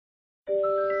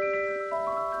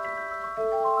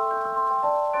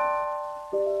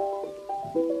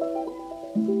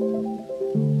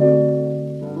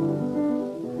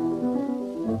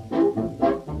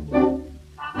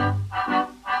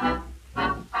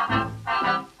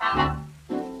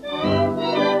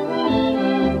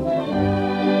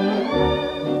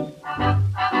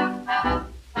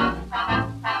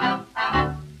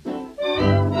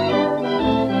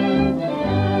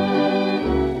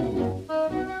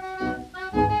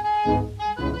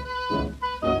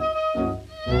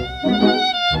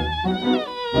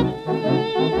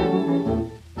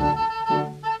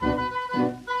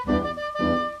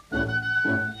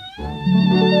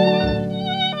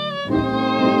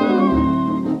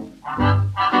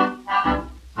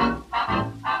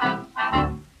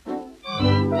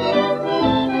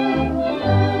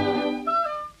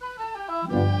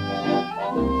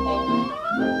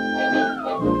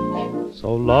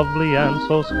lovely and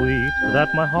so sweet that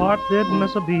my heart did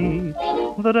miss a beat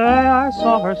the day I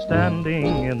saw her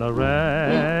standing in the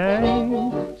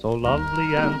rain. So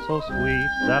lovely and so sweet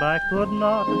that I could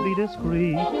not be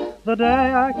discreet the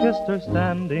day I kissed her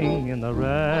standing in the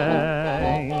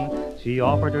rain. She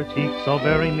offered her cheek so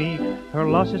very meek, her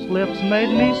luscious lips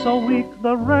made me so weak.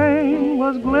 The rain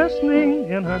was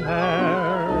glistening in her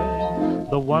hair.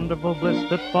 The wonderful bliss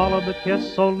that followed the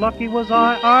kiss, so lucky was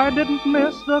I didn't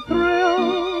miss the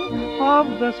thrill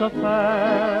of this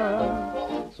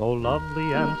affair. So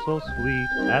lovely and so sweet,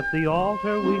 at the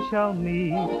altar we shall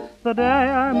meet, the day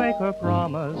I make her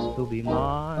promise to be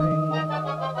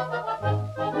mine.